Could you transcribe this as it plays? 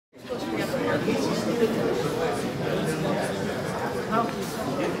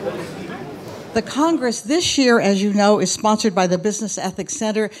The Congress this year, as you know, is sponsored by the Business Ethics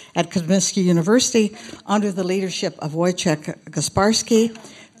Center at Kozminski University under the leadership of Wojciech Gasparski.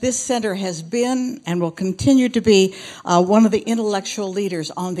 This center has been and will continue to be one of the intellectual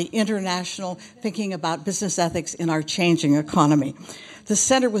leaders on the international thinking about business ethics in our changing economy. The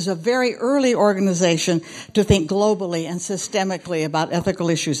center was a very early organization to think globally and systemically about ethical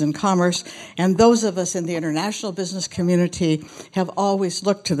issues in commerce, and those of us in the international business community have always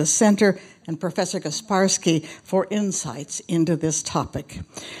looked to the center and Professor Gasparski for insights into this topic.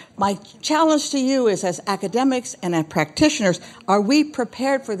 My challenge to you is, as academics and as practitioners, are we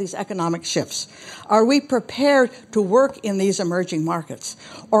prepared for these economic shifts? Are we prepared to work in these emerging markets?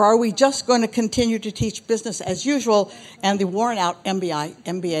 Or are we just going to continue to teach business as usual and the worn-out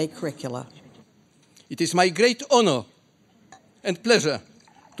MBA curricula? It is my great honor and pleasure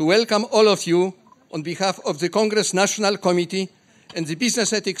to welcome all of you on behalf of the Congress National Committee and the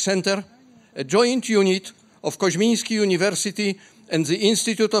Business Ethics Center, a joint unit of Koźmiński University and the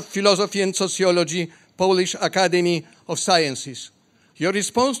Institute of Philosophy and Sociology, Polish Academy of Sciences. Your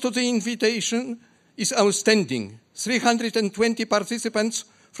response to the invitation is outstanding. 320 participants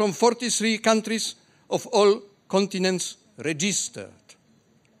from 43 countries of all continents registered.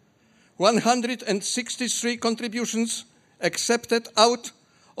 163 contributions accepted out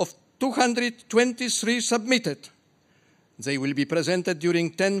of 223 submitted. They will be presented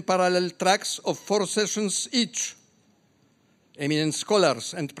during 10 parallel tracks of 4 sessions each. Eminent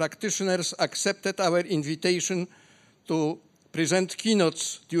scholars and practitioners accepted our invitation to present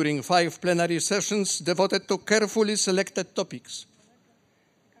keynotes during 5 plenary sessions devoted to carefully selected topics,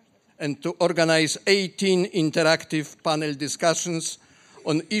 and to organize 18 interactive panel discussions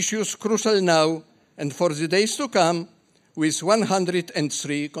on issues crucial now and for the days to come with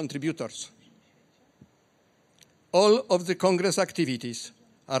 103 contributors. All of the Congress activities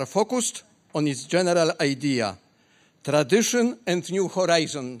are focused on its general idea, tradition and new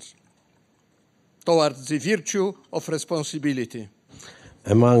horizons, towards the virtue of responsibility.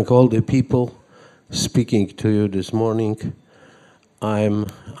 Among all the people speaking to you this morning, I'm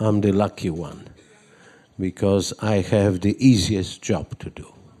the lucky one, because I have the easiest job to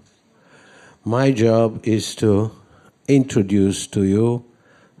do. My job is to introduce to you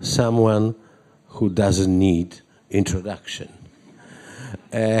someone who doesn't need introduction.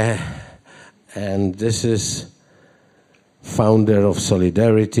 And this is founder of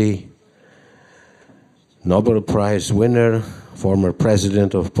Solidarity, Nobel Prize winner, former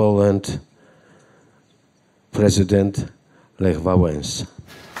president of Poland, President Lech Wałęsa.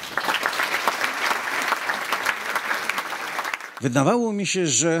 Wydawało mi się,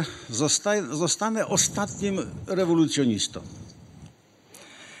 że zostanę ostatnim rewolucjonistą.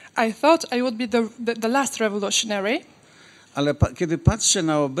 I thought I would be the last revolutionary. Ale kiedy patrzę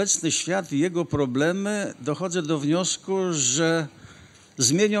na obecny świat i jego problemy, dochodzę do wniosku, że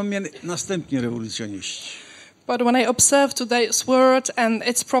zmienią mnie następni rewolucjoniści. But when I observe today's world and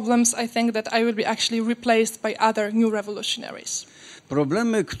its problems, I think that I will be actually replaced by other new revolutionaries.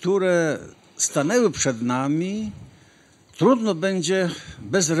 Problemy, które stanęły przed nami, trudno będzie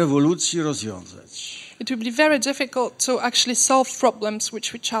bez rewolucji rozwiązać. It will be very difficult to actually solve problems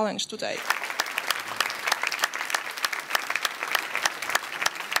which we challenge today.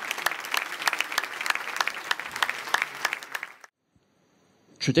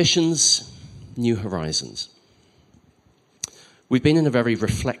 Traditions, new horizons. We've been in a very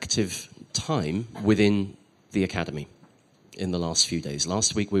reflective time within the Academy in the last few days.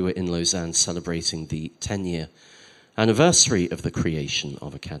 Last week we were in Lausanne celebrating the 10-year anniversary of the creation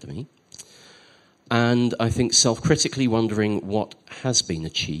of Academy. And I think self-critically wondering what has been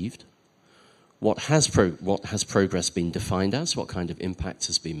achieved, what has progress been defined as, what kind of impact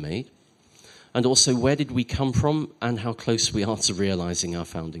has been made, and also where did we come from and how close we are to realizing our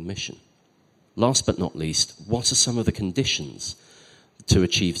founding mission. Last but not least, what are some of the conditions to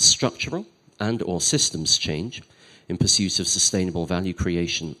achieve structural and or systems change in pursuit of sustainable value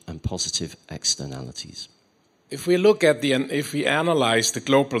creation and positive externalities? If we analyze the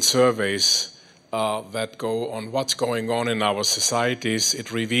global surveys that go on what's going on in our societies,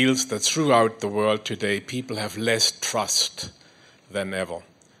 it reveals that throughout the world today, people have less trust than ever.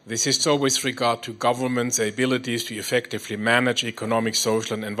 This is so with regard to governments' abilities to effectively manage economic,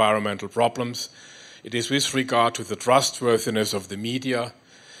 social, and environmental problems. It is with regard to the trustworthiness of the media.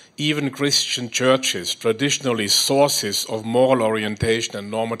 Even Christian churches, traditionally sources of moral orientation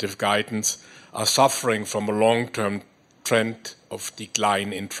and normative guidance, are suffering from a long-term trend of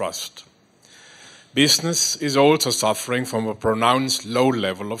decline in trust. Business is also suffering from a pronounced low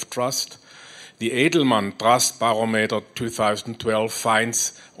level of trust. The Edelman Trust Barometer 2012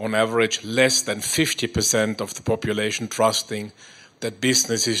 finds, on average, less than 50% of the population trusting that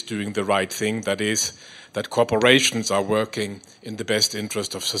business is doing the right thing, that is, that corporations are working in the best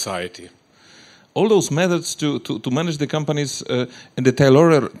interest of society. All those methods to manage the companies in the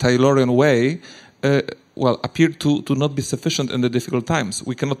Taylorian way appear to not be sufficient in the difficult times.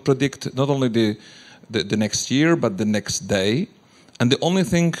 We cannot predict not only the next year, but the next day. And the only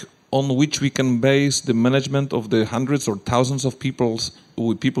thing on which we can base the management of the hundreds or thousands of people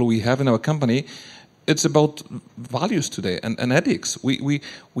we have in our company, it's about values today and ethics. We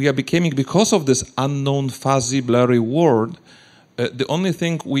are becoming, because of this unknown, fuzzy, blurry world, the only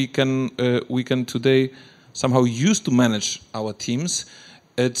thing we can today somehow use to manage our teams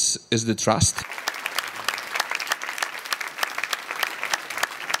is the trust.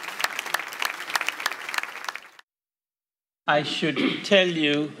 I should tell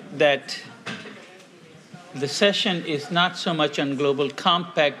you that the session is not so much on Global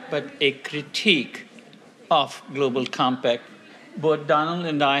Compact, but a critique of Global Compact. Both Donald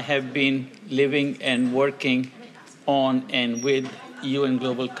and I have been living and working on and with UN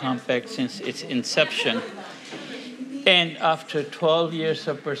Global Compact since its inception. And after 12 years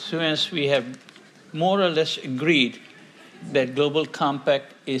of pursuance, we have more or less agreed that Global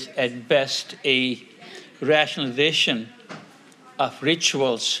Compact is at best a rationalization of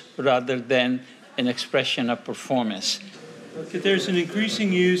rituals rather than an expression of performance. There's an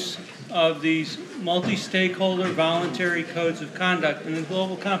increasing use of these multi-stakeholder voluntary codes of conduct, and the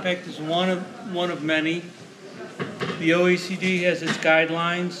Global Compact is one of many. The OECD has its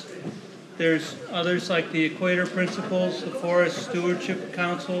guidelines. There's others like the Equator Principles, the Forest Stewardship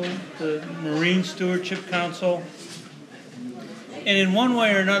Council, the Marine Stewardship Council. And in one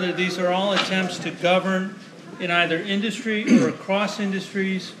way or another, these are all attempts to govern in either industry or across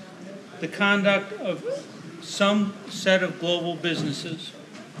industries the conduct of some set of global businesses.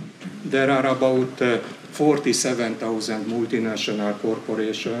 There are about 47,000 multinational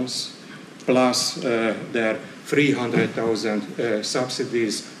corporations, plus their 300,000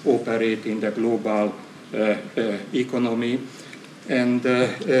 subsidiaries operate in the global economy. And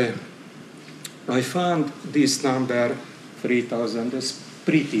I found this number, 3,000, is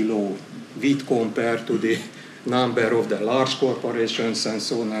pretty low with compared to the number of the large corporations and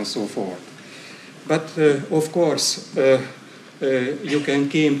so on and so forth. But of course, you can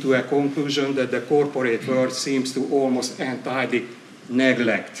come to a conclusion that the corporate world seems to almost entirely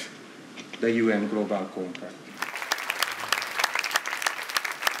neglect the UN Global Compact.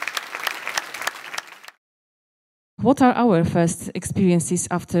 What are our first experiences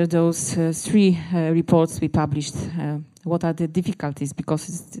after those three reports we published? What are the difficulties? Because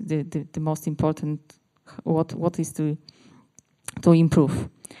it's the most important, what is to improve?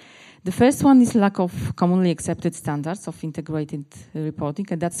 The first one is lack of commonly accepted standards of integrated reporting,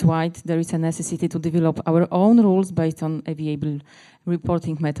 and that's why there is a necessity to develop our own rules based on available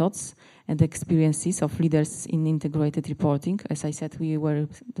reporting methods and experiences of leaders in integrated reporting. As I said, we were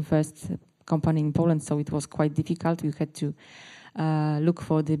the first company in Poland, so it was quite difficult. We had to look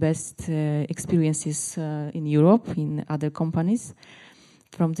for the best experiences in Europe, in other companies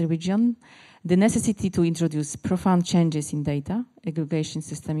from the region. The necessity to introduce profound changes in data aggregation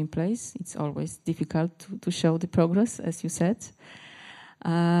system in place. It's always difficult to show the progress, as you said.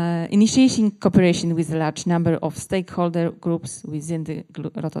 Initiating cooperation with a large number of stakeholder groups within the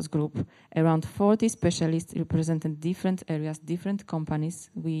Lotos Group. Around 40 specialists representing different areas, different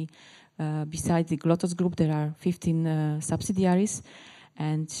companies. Besides the Lotos Group, there are 15 subsidiaries,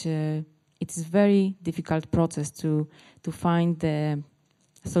 and it is a very difficult process to find the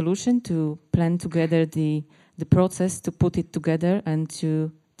solution, to plan together the process, to put it together, and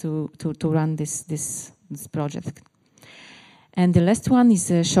to run this project. And the last one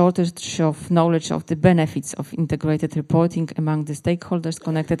is a shortage of knowledge of the benefits of integrated reporting among the stakeholders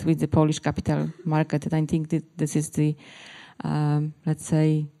connected with the Polish capital market. And I think that this is the, let's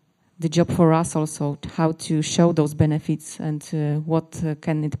say, the job for us also, how to show those benefits and what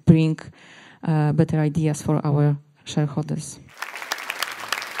can it bring better ideas for our shareholders.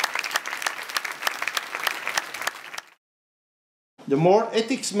 The more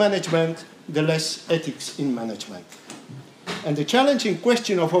ethics management, the less ethics in management. And the challenging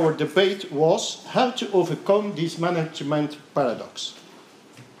question of our debate was how to overcome this management paradox.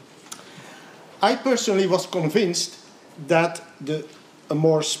 I personally was convinced that a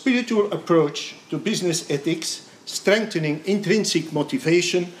more spiritual approach to business ethics, strengthening intrinsic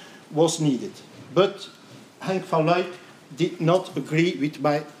motivation, was needed. But Henk van Luik did not agree with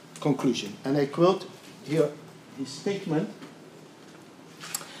my conclusion. And I quote here his statement.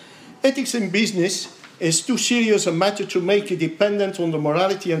 Ethics in business is too serious a matter to make it dependent on the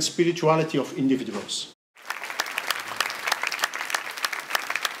morality and spirituality of individuals.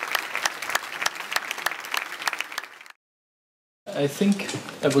 I think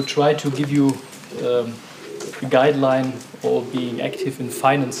I will try to give you a guideline for being active in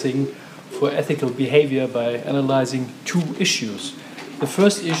financing for ethical behavior by analyzing two issues. The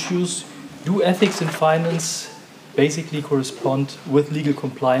first issues, do ethics in finance basically correspond with legal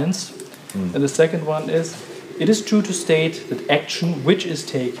compliance? And the second one is, it is true to state that action which is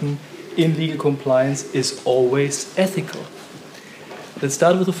taken in legal compliance is always ethical. Let's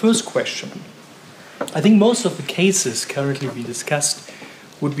start with the first question. I think most of the cases currently being discussed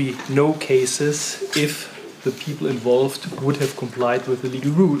would be no cases if the people involved would have complied with the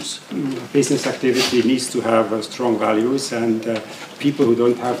legal rules. Business activity needs to have strong values, and people who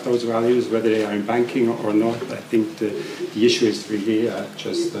don't have those values, whether they are in banking or not, I think the issue is really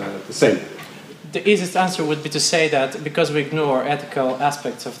just the same. The easiest answer would be to say that because we ignore ethical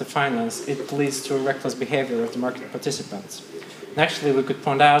aspects of the finance, it leads to reckless behavior of the market participants. And actually, we could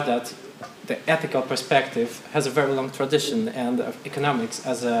point out that the ethical perspective has a very long tradition, and economics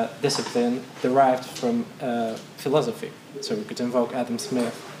as a discipline derived from philosophy. So we could invoke Adam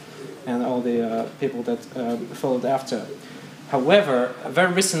Smith and all the people that followed after. However,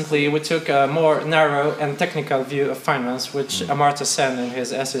 very recently we took a more narrow and technical view of finance, which Amartya Sen in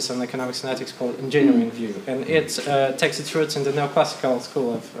his essays on economics and ethics called engineering view. And it takes its roots in the neoclassical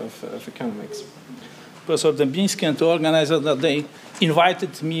school of economics. Professor Dębiński and two organizers that they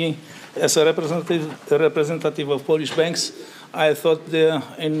invited me as a representative of Polish banks. I thought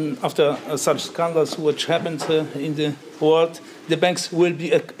after such scandals which happened in the world, the banks will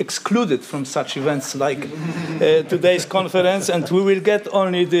be excluded from such events like today's conference, and we will get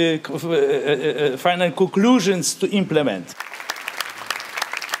only the final conclusions to implement.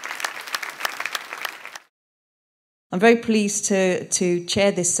 I'm very pleased to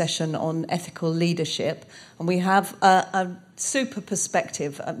chair this session on ethical leadership, and we have a super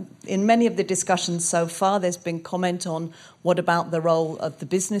perspective. In many of the discussions so far, there's been comment on what about the role of the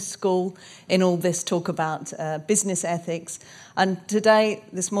business school in all this talk about business ethics. And today,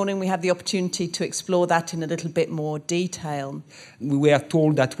 this morning, we have the opportunity to explore that in a little bit more detail. We were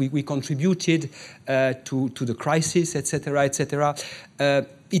told that we contributed to the crisis, etc., etc.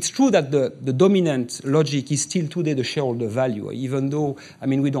 It's true that the dominant logic is still today the shareholder value, even though,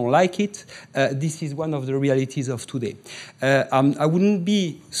 we don't like it. This is one of the realities of today. I wouldn't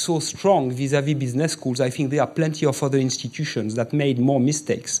be so strong vis-à-vis business schools. I think there are plenty of other institutions that made more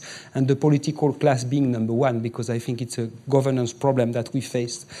mistakes, and the political class being number one, because I think it's a governance problem that we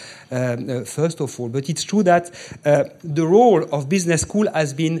faced first of all. But it's true that the role of business school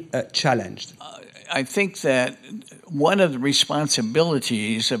has been challenged. I think that one of the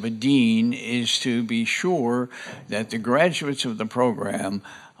responsibilities of a dean is to be sure that the graduates of the program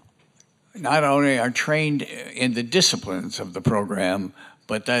not only are trained in the disciplines of the program,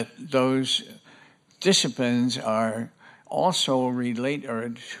 but that those disciplines are also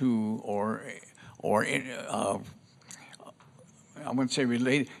related to, I wouldn't say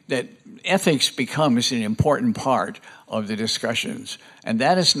related, that ethics becomes an important part of the discussions. And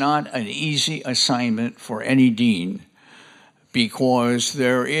that is not an easy assignment for any dean, because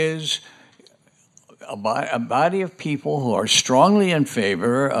there is a body of people who are strongly in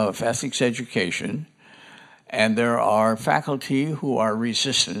favor of ethics education, and there are faculty who are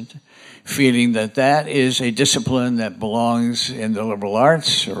resistant, feeling that that is a discipline that belongs in the liberal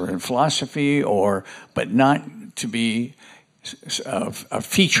arts or in philosophy, but not to be a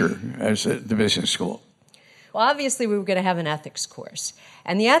feature as the business school. Well, obviously, we were going to have an ethics course.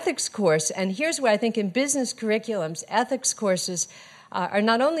 And the ethics course, and here's where I think in business curriculums, ethics courses are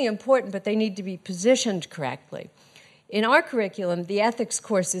not only important, but they need to be positioned correctly. In our curriculum, the ethics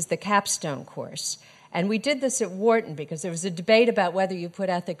course is the capstone course. And we did this at Wharton because there was a debate about whether you put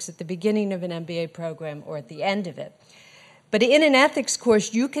ethics at the beginning of an MBA program or at the end of it. But in an ethics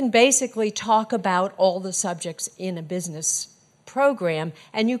course, you can basically talk about all the subjects in a business program,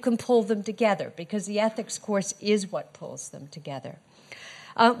 and you can pull them together because the ethics course is what pulls them together.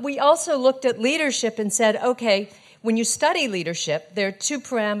 We also looked at leadership and said, okay, when you study leadership, there are two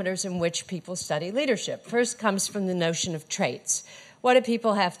parameters in which people study leadership. First comes from the notion of traits. What do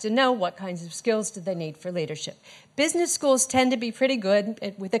people have to know? What kinds of skills do they need for leadership? Business schools tend to be pretty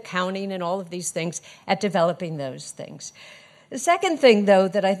good with accounting and all of these things at developing those things. The second thing, though,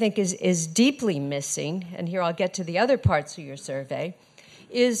 that I think is deeply missing, and here I'll get to the other parts of your survey,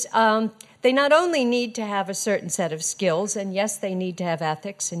 is they not only need to have a certain set of skills, and yes, they need to have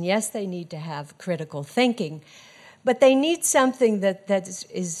ethics, and yes, they need to have critical thinking, but they need something that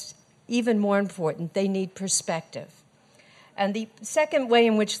is even more important, they need perspective. And the second way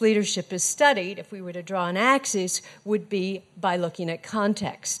in which leadership is studied, if we were to draw an axis, would be by looking at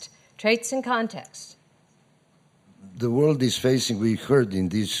context, traits and context. The world is facing, we heard in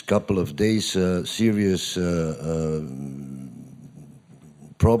these couple of days, serious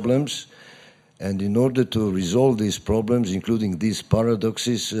problems. And in order to resolve these problems, including these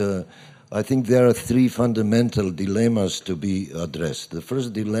paradoxes, I think there are three fundamental dilemmas to be addressed. The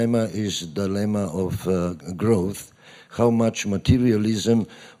first dilemma is the dilemma of growth. How much materialism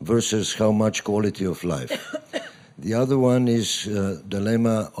versus how much quality of life. The other one is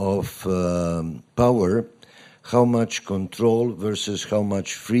dilemma of power. How much control versus how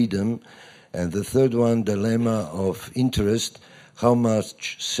much freedom. And the third one, dilemma of interest. How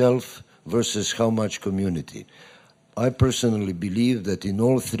much self versus how much community. I personally believe that in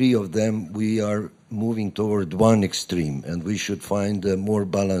all three of them we are moving toward one extreme and we should find a more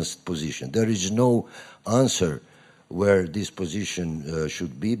balanced position. There is no answer where this position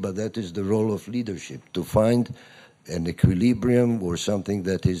should be, but that is the role of leadership, to find an equilibrium or something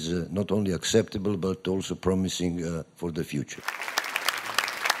that is not only acceptable but also promising for the future.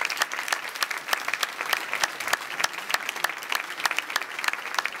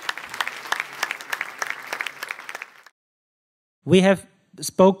 We have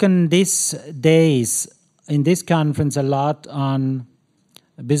spoken these days in this conference a lot on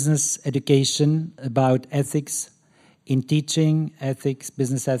business education, about ethics in teaching, ethics,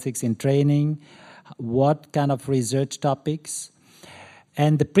 business ethics in training, what kind of research topics.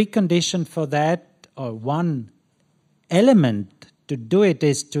 And the precondition for that, or one element to do it,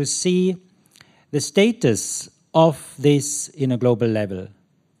 is to see the status of this in a global level.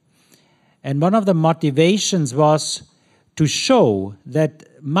 And one of the motivations was to show that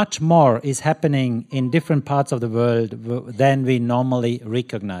much more is happening in different parts of the world than we normally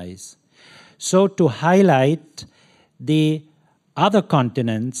recognize. So to highlight the other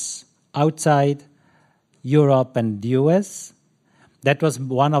continents outside Europe and the US, that was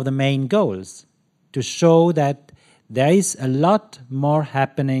one of the main goals, to show that there is a lot more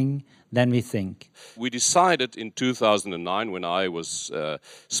happening than we think. We decided in 2009, when I was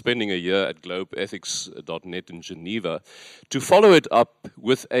spending a year at globeethics.net in Geneva, to follow it up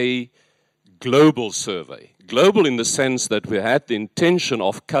with a global survey. Global in the sense that we had the intention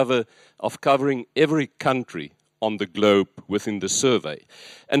of covering every country on the globe within the survey.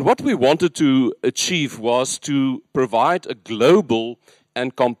 And what we wanted to achieve was to provide a global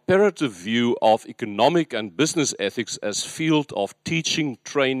and comparative view of economic and business ethics as field of teaching,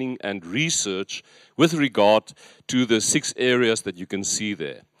 training, and research with regard to the 6 areas that you can see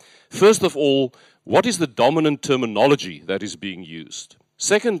there. First of all, what is the dominant terminology that is being used?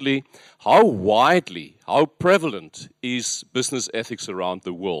 Secondly, how widely, how prevalent is business ethics around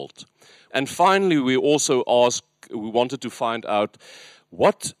the world? And finally, we wanted to find out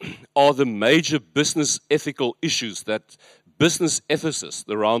what are the major business ethical issues that business ethicists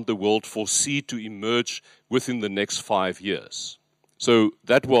around the world foresee to emerge within the next 5 years. So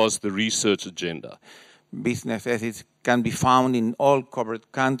that was the research agenda. Business ethics can be found in all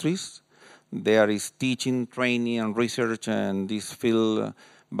covered countries. There is teaching, training, and research in this field,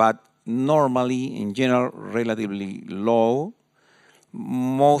 but normally, in general, relatively low.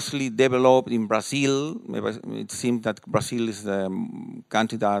 Mostly developed in Brazil. It seems that Brazil is the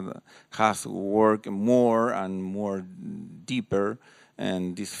country that has worked more and more deeper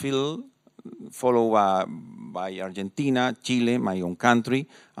in this field, followed by Argentina, Chile, my own country,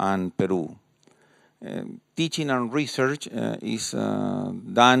 and Peru. Teaching and research is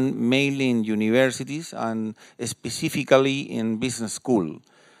done mainly in universities and specifically in business school.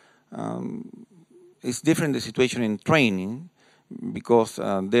 It's different the situation in training, because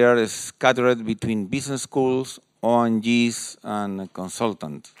they are scattered between business schools, ONGs, and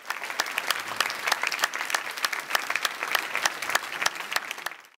consultants.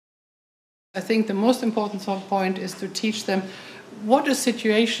 I think the most important point is to teach them what a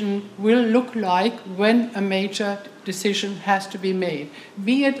situation will look like when a major decision has to be made,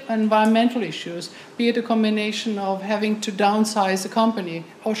 be it environmental issues, be it a combination of having to downsize a company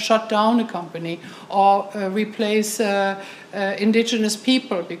or shut down a company or replace indigenous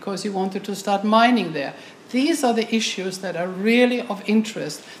people because you wanted to start mining there. These are the issues that are really of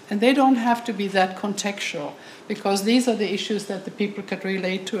interest, and they don't have to be that contextual, because these are the issues that the people can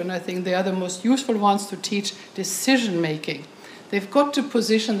relate to, and I think they are the most useful ones to teach decision-making. They've got to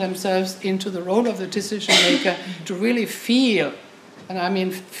position themselves into the role of the decision maker to really feel And I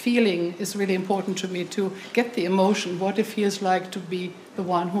mean, feeling is really important to me, to get the emotion, what it feels like to be the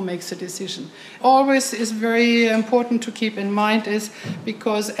one who makes a decision. Always is very important to keep in mind is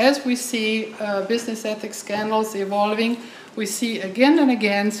because as we see business ethics scandals evolving, we see again and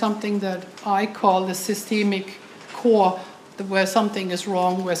again something that I call the systemic core, where something is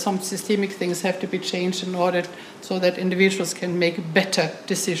wrong, where some systemic things have to be changed in order so that individuals can make better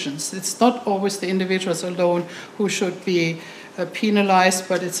decisions. It's not always the individuals alone who should be penalized,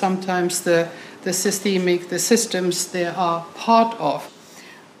 but it's sometimes the systemic, the systems they are part of.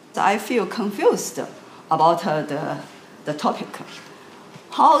 I feel confused about the topic.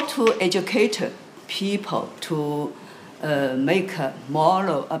 How to educate people to make a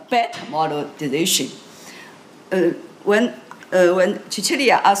better moral decision. When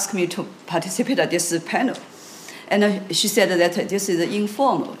Cecilia asked me to participate at this panel, and she said that this is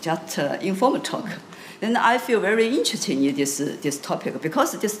informal, just informal talk. Then I feel very interested in this topic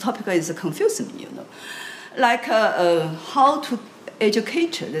because this topic is confusing me, you know. Like how to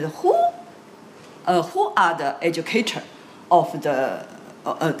educate who are the educator of the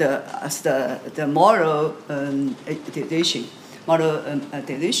moral decision. I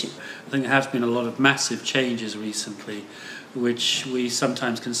think there have been a lot of massive changes recently, which we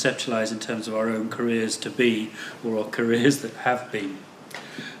sometimes conceptualize in terms of our own careers to be, or our careers that have been.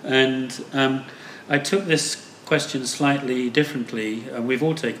 And I took this question slightly differently, and we've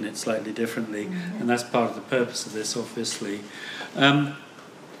all taken it slightly differently, and that's part of the purpose of this, obviously.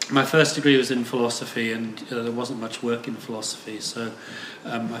 My first degree was in philosophy, and there wasn't much work in philosophy, so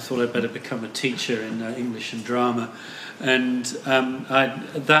I thought I'd better become a teacher in English and drama. And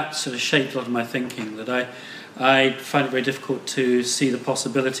that sort of shaped a lot of my thinking, that I find it very difficult to see the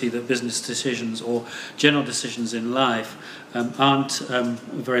possibility that business decisions or general decisions in life aren't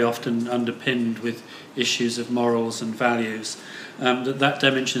very often underpinned with issues of morals and values. That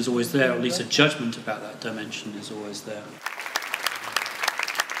dimension is always there, or at least a judgment about that dimension is always there.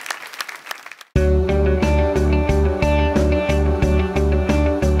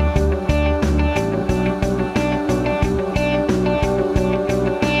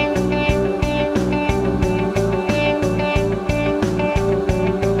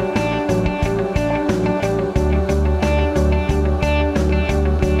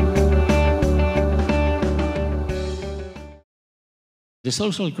 The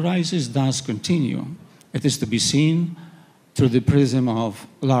social crisis does continue. It is to be seen through the prism of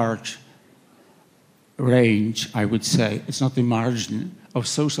large range, I would say. It's not the margin of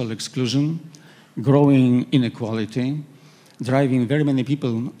social exclusion, growing inequality, driving very many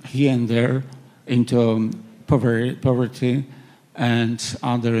people here and there into poverty and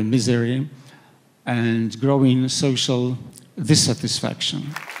other misery, and growing social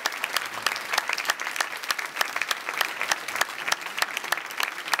dissatisfaction.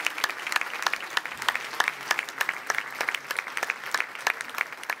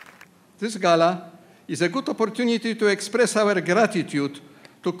 This gala is a good opportunity to express our gratitude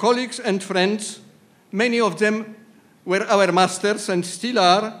to colleagues and friends. Many of them were our masters and still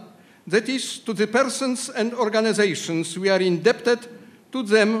are. That is, to the persons and organizations we are indebted to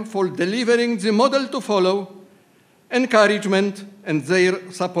them for delivering the model to follow, encouragement, and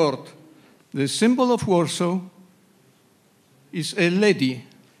their support. The symbol of Warsaw is a lady,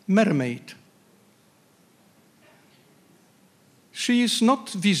 mermaid. She is not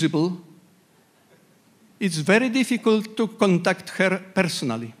visible. It's very difficult to contact her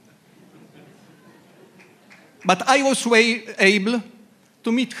personally. But I was able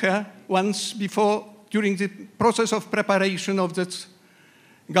to meet her once before during the process of preparation of this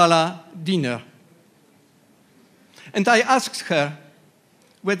gala dinner. And I asked her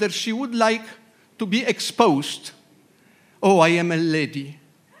whether she would like to be exposed. Oh, I am a lady.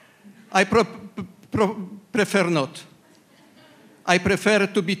 I prefer not. I prefer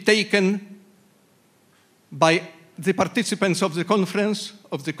to be taken by the participants of the conference,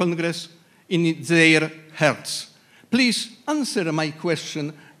 of the Congress, in their hearts. Please answer my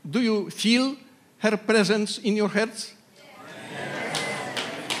question. Do you feel her presence in your hearts?